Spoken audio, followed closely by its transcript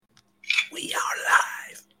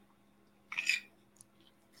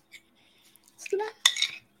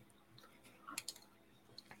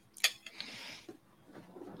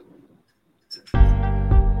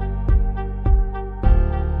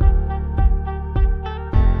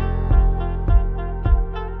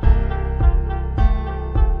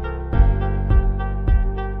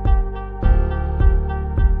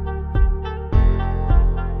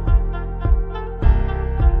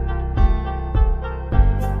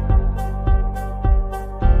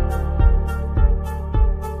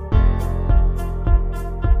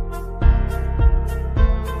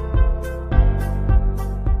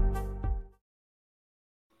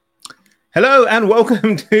Hello and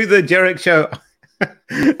welcome to the Jerick Show.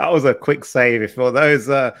 That was a quick save. For those,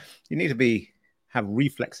 you need to have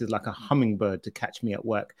reflexes like a hummingbird to catch me at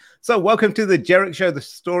work. So welcome to the Jerick Show, the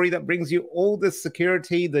story that brings you all the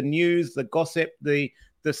security, the news, the gossip, the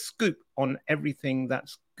scoop on everything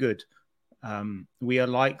that's good. We are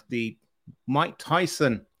like the Mike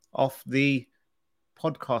Tyson of the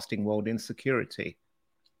podcasting world in security.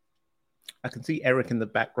 I can see Eric in the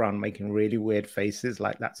background making really weird faces,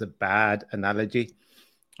 like that's a bad analogy,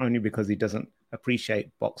 only because he doesn't appreciate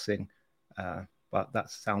boxing. But that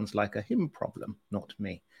sounds like a him problem, not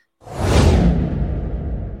me.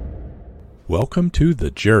 Welcome to The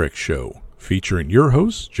Jerick Show, featuring your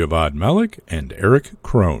hosts, Javad Malik and Eric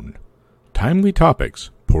Crone. Timely topics,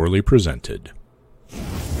 poorly presented.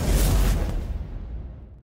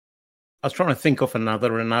 I was trying to think of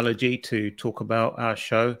another analogy to talk about our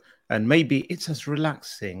show, and maybe it's as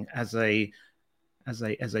relaxing as a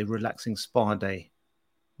relaxing spa day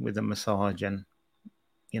with a massage and,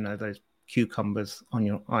 you know, those cucumbers on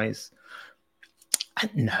your eyes.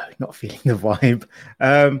 No, not feeling the vibe.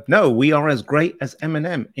 No, we are as great as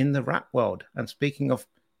Eminem in the rap world. And speaking of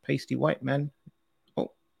pasty white men,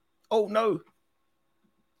 oh no.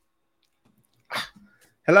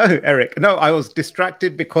 Hello, Eric. No, I was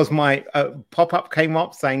distracted because my pop-up came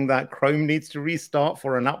up saying that Chrome needs to restart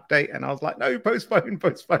for an update. And I was like, no,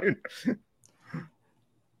 postpone.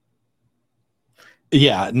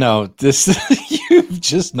 Yeah, no, you've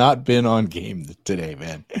just not been on game today,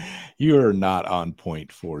 man. You are not on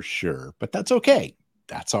point for sure, but that's okay.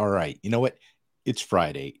 That's all right. You know what? It's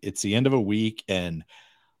Friday. It's the end of a week. And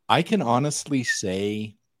I can honestly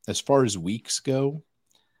say, as far as weeks go,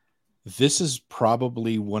 this is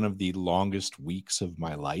probably one of the longest weeks of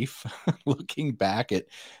my life. Looking back at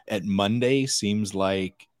Monday seems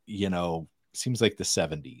like the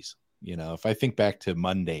 70s. You know, if I think back to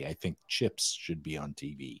Monday, I think Chips should be on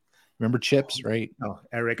TV. Remember Chips, right? Oh,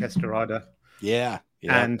 Eric Estrada. Yeah.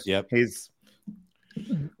 And yep.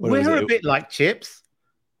 We're a bit like Chips.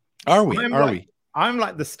 Are we? I'm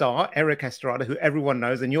like the star, Eric Estrada, who everyone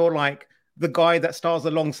knows, and you're like the guy that stars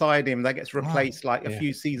alongside him that gets replaced a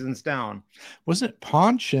few seasons down. Wasn't it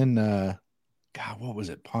Ponch and what was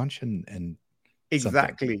it? Ponch and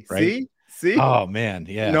exactly, right? See? Oh man,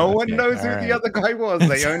 yeah. No one knows who the other guy was.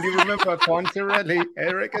 They only remember Poncherelli,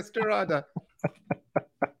 Eric Estrada.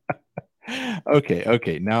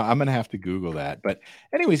 Okay. Now I'm gonna have to Google that. But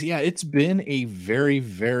anyways, yeah, it's been a very,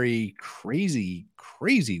 very crazy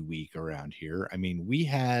week around here. I mean, we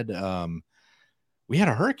had a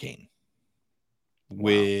hurricane. Wow.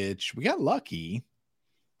 Which we got lucky,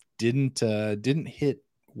 didn't hit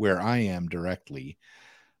where I am directly,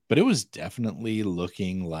 but it was definitely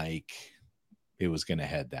looking like it was going to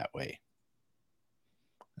head that way.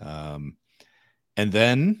 And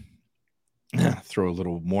then throw a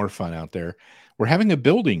little more fun out there. We're having a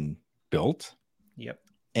building built. Yep.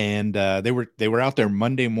 And they were out there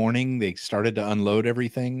Monday morning. They started to unload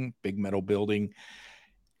everything, big metal building.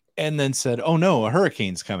 And then said, oh no, a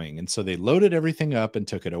hurricane's coming. And so they loaded everything up and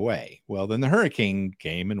took it away. Well, then the hurricane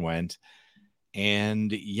came and went.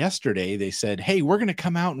 And yesterday they said, hey, we're going to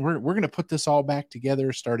come out and we're going to put this all back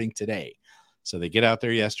together starting today. So they get out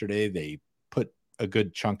there yesterday. They put a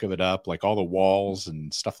good chunk of it up, like all the walls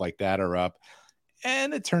and stuff like that are up.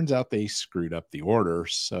 And it turns out they screwed up the order.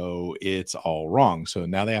 So it's all wrong. So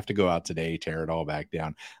now they have to go out today, tear it all back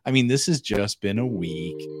down. I mean, this has just been a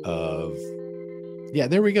week of... Yeah,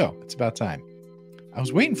 there we go. It's about time. I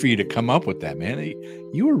was waiting for you to come up with that, man.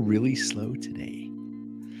 You were really slow today.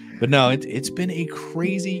 But no, it's been a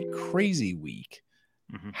crazy week.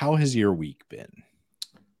 Mm-hmm. How has your week been?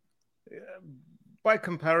 By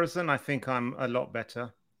comparison, I think I'm a lot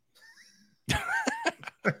better.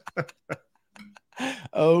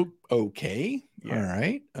 Oh, okay. Yeah. All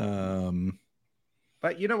right.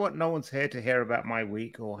 But you know what? No one's here to hear about my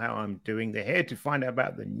week or how I'm doing. They're here to find out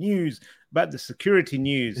about the news, about the security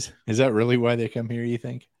news. Is that really why they come here, you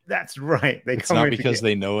think? That's right. It's not because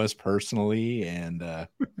they know us personally and...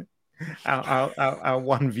 our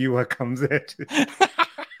one viewer comes in.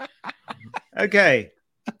 Okay.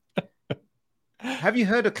 Have you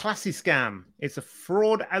heard of Classy Scam? It's a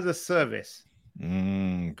fraud as a service.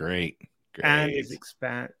 Great. And it's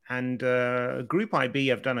Group IB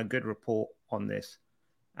have done a good report on this.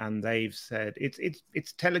 And they've said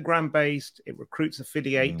it's Telegram based. It recruits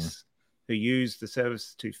affiliates who use the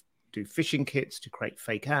service to do phishing kits to create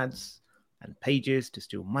fake ads and pages to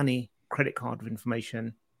steal money, credit card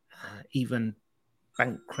information, even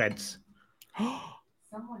bank creds.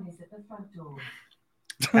 Someone is at the front door.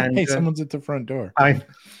 And, hey, someone's at the front door. I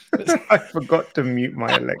forgot to mute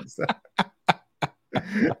my Alexa.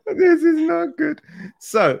 This is not good.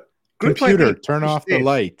 So, Group Computer, IB turn off the this.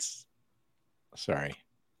 lights. Sorry.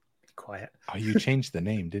 Quiet. Oh, you changed the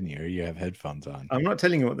name, didn't you? Or you have headphones on? I'm not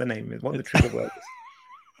telling you what the name is, what the trigger word is.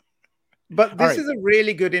 But this right. is a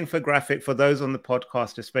really good infographic for those on the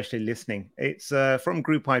podcast, especially listening. It's from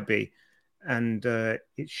Group IB, and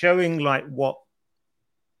it's showing like what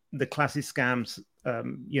the classic scams,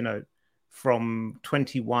 from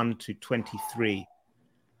 21 to 23.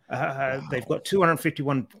 They've got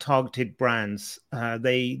 251 targeted brands.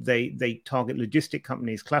 They target logistic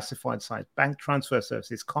companies, classified sites, bank transfer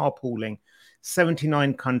services, carpooling,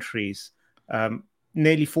 79 countries,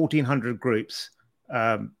 nearly 1,400 groups,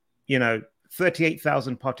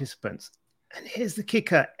 38,000 participants. And here's the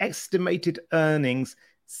kicker: estimated earnings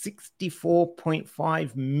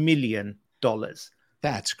 $64.5 million.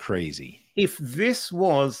 That's crazy. If this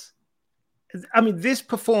was, this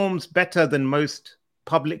performs better than most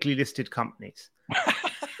publicly listed companies.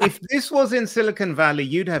 If this was in Silicon Valley,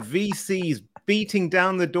 you'd have VCs beating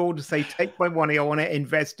down the door to say, take my money, I want to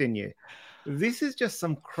invest in you. This is just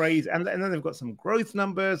some crazy, and then they've got some growth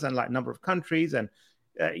numbers and like number of countries and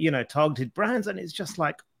targeted brands, and it's just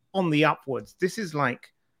like on the upwards. This is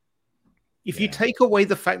like, if you take away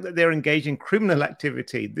the fact that they're engaged in criminal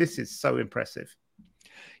activity, this is so impressive.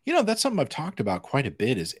 That's something I've talked about quite a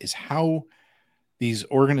bit is how these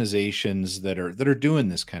organizations that are doing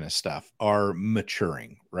this kind of stuff are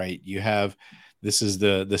maturing, right? You have, this is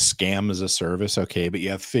the scam as a service. Okay. But you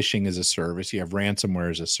have phishing as a service. You have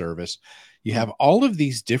ransomware as a service. You have all of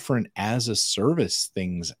these different as a service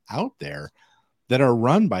things out there that are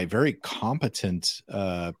run by very competent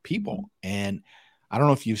people. And I don't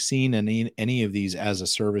know if you've seen any of these as a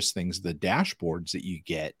service things, the dashboards that you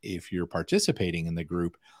get if you're participating in the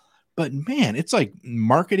group. But man, it's like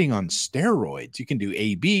marketing on steroids. You can do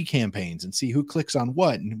A/B campaigns and see who clicks on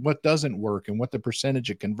what and what doesn't work and what the percentage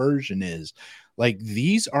of conversion is. Like,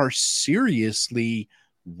 these are seriously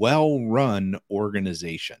well-run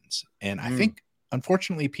organizations. And I think,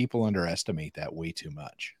 unfortunately, people underestimate that way too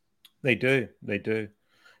much. They do.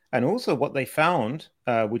 And also what they found,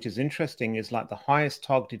 which is interesting, is like the highest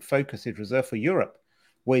targeted focus is reserved for Europe,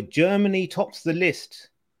 where Germany tops the list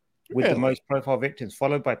with the most profile victims,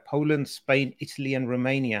 followed by Poland, Spain, Italy, and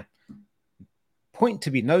Romania. Point to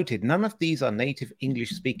be noted, none of these are native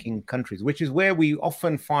English-speaking countries, which is where we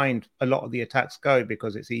often find a lot of the attacks go,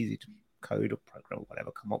 because it's easy to code or program or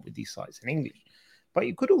whatever, come up with these sites in English. But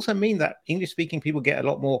it could also mean that English-speaking people get a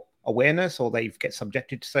lot more awareness, or they get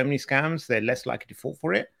subjected to so many scams, they're less likely to fall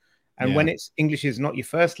for it. And when it's English is not your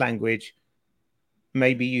first language,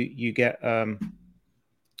 maybe you get...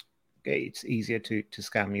 it's easier to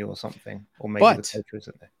scam you or something, or maybe the culture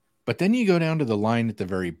isn't there. But then you go down to the line at the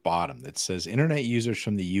very bottom that says internet users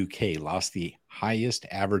from the UK lost the highest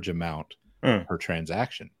average amount per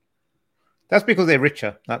transaction. That's because they're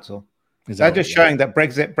richer. That's all. They're just showing that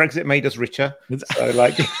Brexit made us richer. So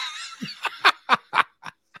like,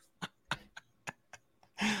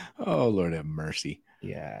 oh Lord have mercy.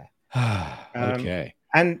 Yeah. Okay.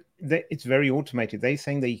 And it's very automated. They're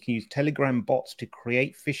saying that you can use Telegram bots to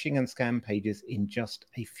create phishing and scam pages in just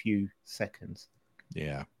a few seconds.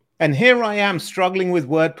 Yeah. And here I am struggling with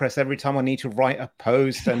WordPress every time I need to write a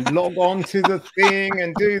post and log on to the thing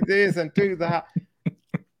and do this and do that.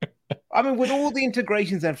 I mean, with all the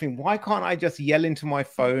integrations and everything, why can't I just yell into my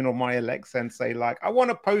phone or my Alexa and say, like, I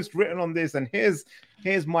want a post written on this, and here's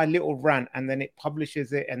my little rant, and then it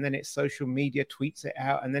publishes it, and then it's social media tweets it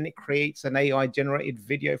out, and then it creates an AI generated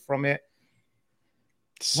video from it.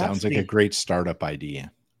 Sounds like a great startup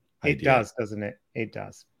idea. It does, doesn't it? It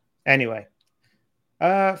does. Anyway,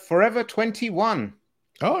 Forever 21.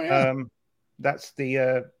 Oh yeah. That's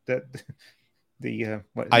the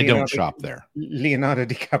I don't shop there. Leonardo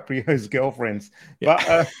DiCaprio's girlfriends.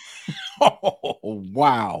 Yeah. But oh,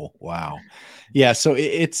 wow. Yeah, so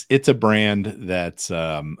it's a brand that's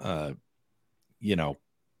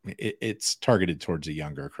it's targeted towards a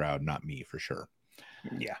younger crowd, not me for sure.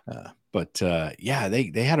 Yeah. But they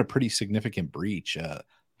had a pretty significant breach.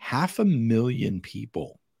 500,000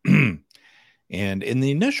 people. And in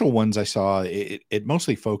the initial ones I saw, it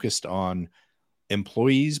mostly focused on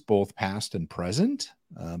employees, both past and present.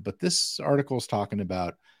 But this article is talking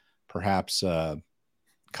about perhaps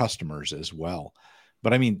customers as well.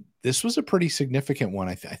 But I mean, this was a pretty significant one.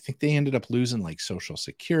 I think they ended up losing like social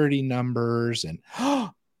security numbers, and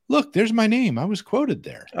look, there's my name. I was quoted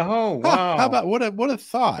there. Oh, wow. How about what a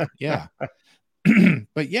thought? Yeah.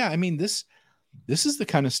 But yeah, I mean, this is the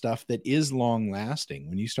kind of stuff that is long lasting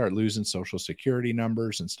when you start losing social security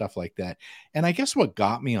numbers and stuff like that. And I guess what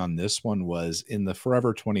got me on this one was in the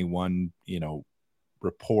Forever 21,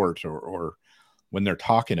 report or when they're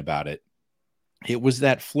talking about it, it was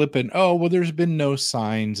that flippant, oh, well, there's been no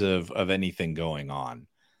signs of anything going on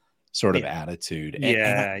sort of attitude.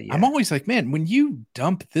 I'm always like, man, when you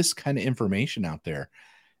dump this kind of information out there,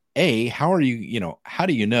 how are you, how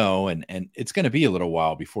do you know? And it's going to be a little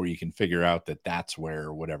while before you can figure out that that's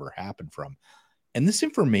where whatever happened from. And this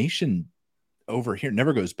information over here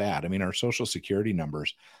never goes bad. I mean, our social security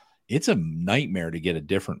numbers, it's a nightmare to get a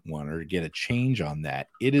different one or to get a change on that.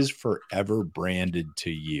 It is forever branded to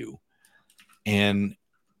you. And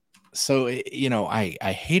so, I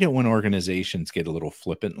hate it when organizations get a little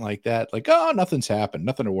flippant like that. Like, oh, nothing's happened,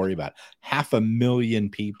 nothing to worry about.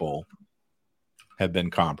 500,000 people have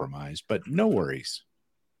been compromised, but no worries.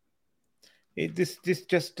 This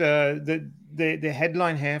just the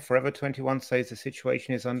headline here, Forever 21 says the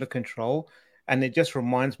situation is under control. And it just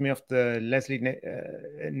reminds me of the Leslie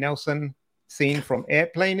Nelson scene from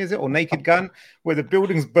Airplane, is it? Or Naked Gun, where the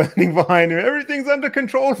building's burning behind him. Everything's under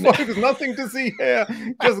control, folks. Nothing to see here.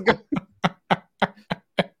 Just go.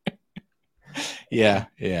 Yeah.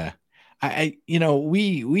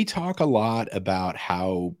 We talk a lot about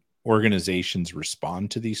how organizations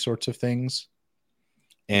respond to these sorts of things.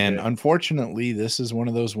 And unfortunately, this is one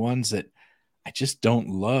of those ones that I just don't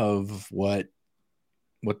love what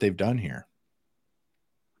they've done here.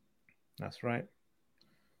 That's right.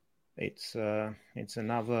 It's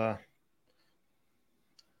another.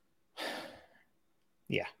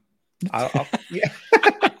 Yeah. Yeah.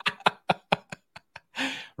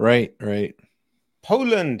 Right.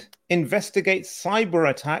 Poland investigates cyber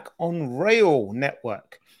attack on rail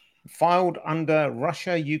network filed under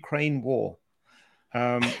Russia-Ukraine war.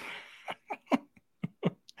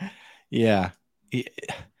 Yeah.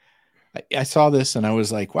 I saw this and I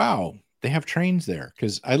was like, wow, they have trains there,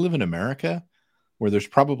 because I live in America where there's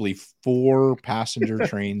probably 4 passenger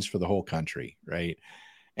trains for the whole country, right?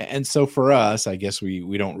 And so for us, I guess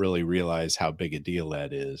we don't really realize how big a deal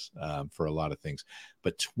that is for a lot of things.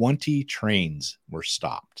 But 20 trains were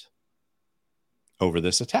stopped over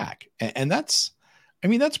this attack. And that's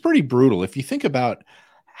pretty brutal. If you think about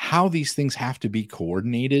how these things have to be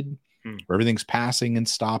coordinated, where everything's passing and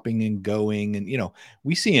stopping and going. And,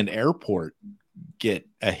 we see an airport get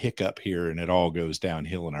a hiccup here and it all goes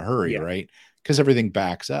downhill in a hurry, right? Because everything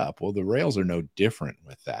backs up. Well, the rails are no different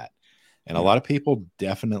with that. And a lot of people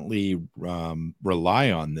definitely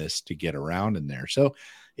rely on this to get around in there. So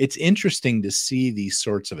it's interesting to see these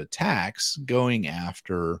sorts of attacks going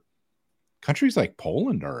after countries like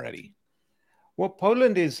Poland already. Well,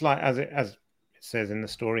 Poland is like, as it says in the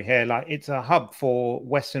story here, like it's a hub for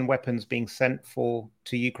Western weapons being sent to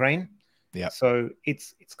Ukraine. Yeah. So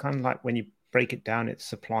it's kind of like, when you break it down, it's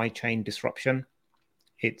supply chain disruption.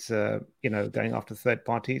 It's going after third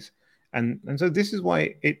parties, and so this is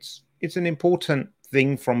why it's an important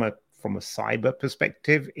thing from a cyber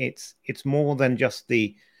perspective. It's more than just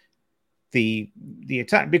the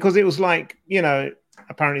attack, because it was like,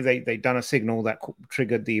 apparently they'd done a signal that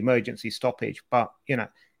triggered the emergency stoppage. But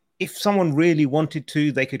if someone really wanted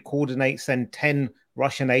to, they could coordinate, send 10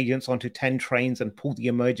 Russian agents onto 10 trains and pull the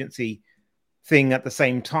emergency thing at the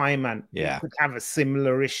same time, and it could have a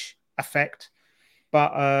similar-ish effect.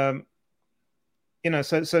 But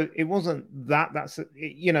so it wasn't that. That's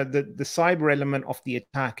the cyber element of the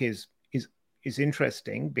attack is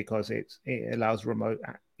interesting, because it allows remote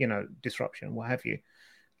disruption, what have you.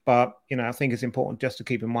 But I think it's important just to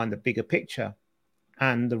keep in mind the bigger picture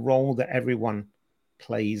and the role that everyone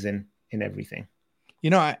plays in everything.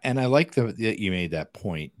 And I like that you made that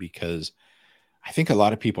point, because I think a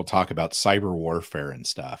lot of people talk about cyber warfare and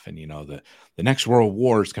stuff, and the next world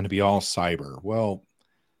war is going to be all cyber. Well,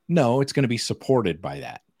 no, it's going to be supported by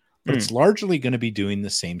that, but it's largely going to be doing the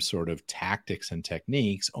same sort of tactics and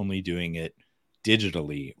techniques, only doing it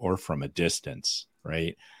digitally or from a distance,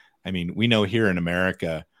 right? I mean, we know here in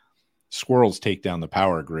America, squirrels take down the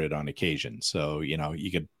power grid on occasion. So,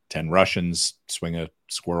 you could 10 Russians swing a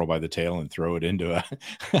squirrel by the tail and throw it into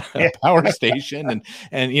a power station.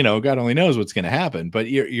 And God only knows what's going to happen. But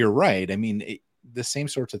you're right. I mean, the same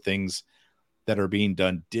sorts of things that are being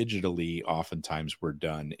done digitally oftentimes were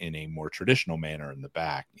done in a more traditional manner in the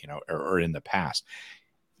back, or in the past.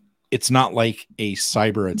 It's not like a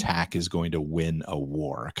cyber attack is going to win a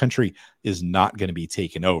war. A country is not going to be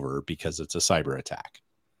taken over because it's a cyber attack,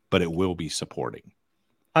 but it will be supporting.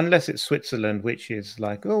 Unless it's Switzerland, which is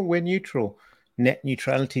like, oh, we're neutral. Net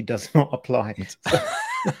neutrality does not apply.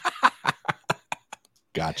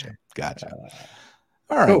 Gotcha.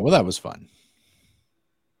 All right. Cool. Well, that was fun.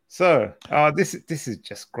 So, this is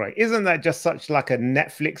just great. Isn't that just such like a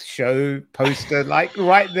Netflix show poster, like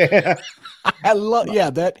right there? I love, yeah,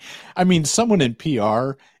 that. I mean, someone in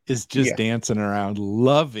PR is just Yeah. dancing around,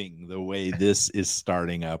 loving the way this is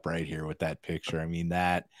starting up right here with that picture. I mean,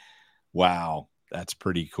 wow, that's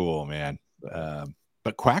pretty cool, man.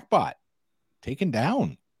 But Qakbot taken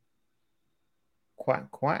down.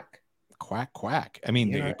 Quack, quack. Quack, quack. I mean,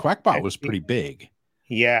 You know, Qakbot was pretty big.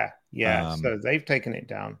 Yeah. Um, So they've taken it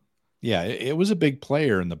down. Yeah, it was a big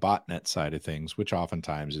player in the botnet side of things, which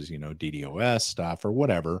oftentimes is, DDoS stuff or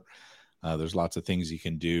whatever. There's lots of things you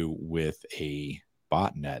can do with a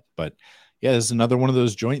botnet. But yeah, this is another one of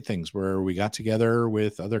those joint things where we got together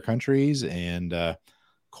with other countries and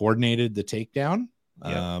coordinated the takedown,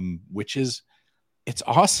 which it's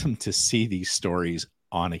awesome to see these stories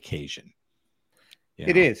on occasion.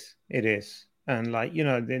 It is. And like,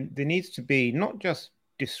 there needs to be not just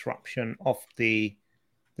disruption of the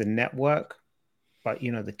network, but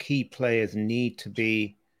the key players need to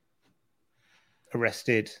be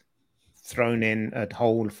arrested, thrown in a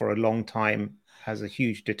hole for a long time as a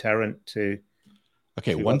huge deterrent to.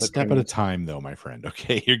 Okay, one step at a time, though, my friend.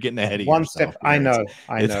 Okay, you're getting ahead of one yourself. Step. I know.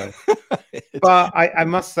 But I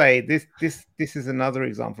must say this is another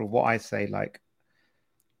example of what I say. Like,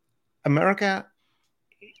 America,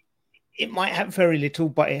 it might have very little,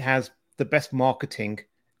 but it has the best marketing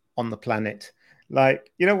on the planet.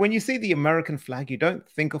 Like, when you see the American flag, you don't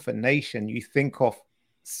think of a nation, you think of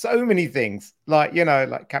so many things, like,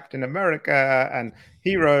 like Captain America and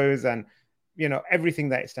heroes and, everything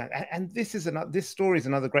that it stands. And this story is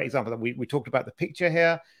another great example that we talked about the picture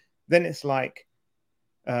here. Then it's like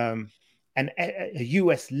a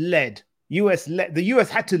US led, the US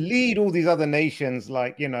had to lead all these other nations,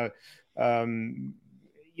 like,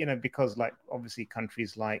 because like obviously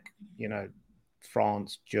countries like,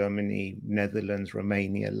 France, Germany, Netherlands,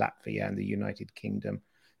 Romania, Latvia, and the United Kingdom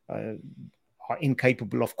are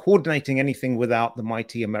incapable of coordinating anything without the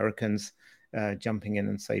mighty Americans jumping in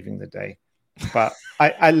and saving the day. But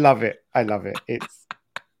I love it. It's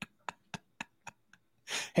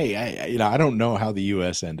hey, I don't know how the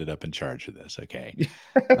U.S. ended up in charge of this. Okay,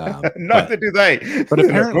 neither do they. But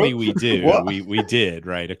apparently we do. We did,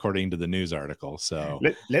 right? According to the news article. So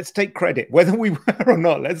let's take credit, whether we were or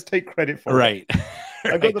not. Let's take credit for it.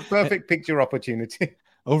 I got the perfect picture opportunity.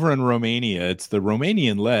 Over in Romania, it's the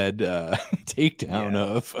Romanian-led takedown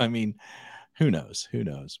of. I mean, who knows?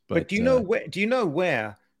 But do you know where? Do you know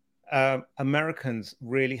where Americans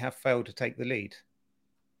really have failed to take the lead?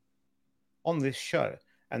 On this show,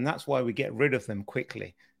 and that's why we get rid of them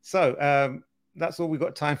quickly. So that's all we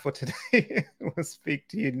got time for today. We'll speak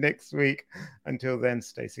to you next week. Until then,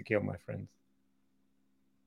 stay secure, my friends.